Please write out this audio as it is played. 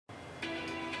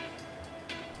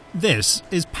This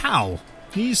is PAL.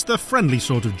 He's the friendly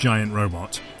sort of giant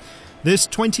robot. This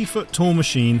 20-foot tall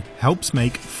machine helps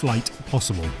make flight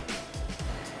possible.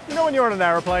 You know when you're on an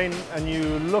aeroplane and you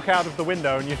look out of the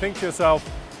window and you think to yourself,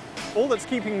 all that's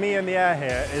keeping me in the air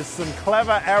here is some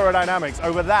clever aerodynamics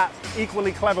over that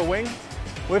equally clever wing?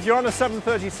 Well, if you're on a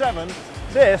 737,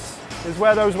 this is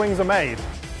where those wings are made.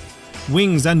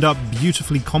 Wings end up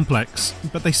beautifully complex,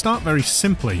 but they start very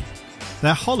simply.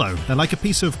 They're hollow. They're like a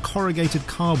piece of corrugated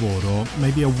cardboard or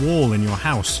maybe a wall in your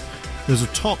house. There's a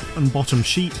top and bottom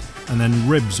sheet and then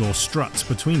ribs or struts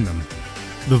between them.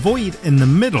 The void in the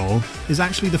middle is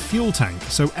actually the fuel tank,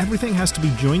 so everything has to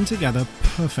be joined together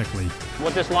perfectly.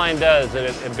 What this line does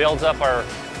is it builds up our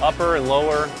upper and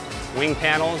lower wing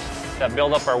panels that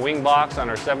build up our wing box on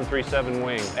our 737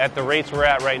 wing. At the rates we're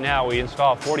at right now, we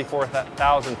install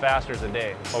 44,000 fasteners a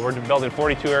day. Well, we're building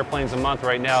 42 airplanes a month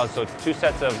right now, so 2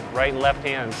 sets of right and left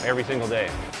hands every single day.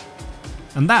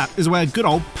 And that is where good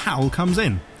old PAL comes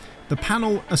in. The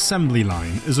Panel Assembly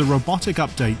Line is a robotic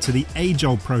update to the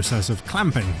age-old process of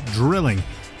clamping, drilling,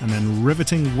 and then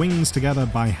riveting wings together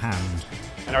by hand.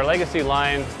 And our legacy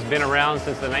line has been around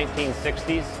since the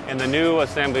 1960s. In the new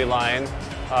assembly line,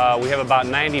 we have about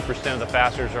 90% of the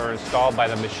fasteners are installed by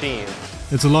the machine.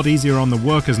 It's a lot easier on the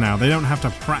workers now. They don't have to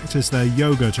practice their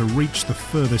yoga to reach the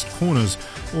furthest corners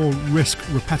or risk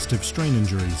repetitive strain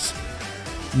injuries.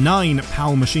 9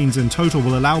 PAL machines in total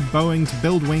will allow Boeing to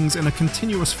build wings in a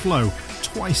continuous flow,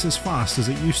 twice as fast as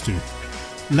it used to.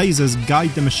 Lasers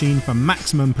guide the machine for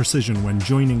maximum precision when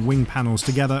joining wing panels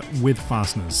together with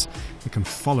fasteners. It can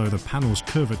follow the panel's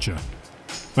curvature.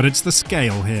 But it's the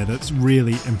scale here that's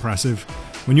really impressive.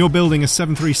 When you're building a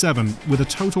 737 with a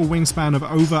total wingspan of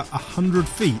over 100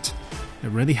 feet, it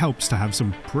really helps to have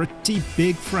some pretty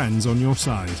big friends on your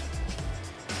side.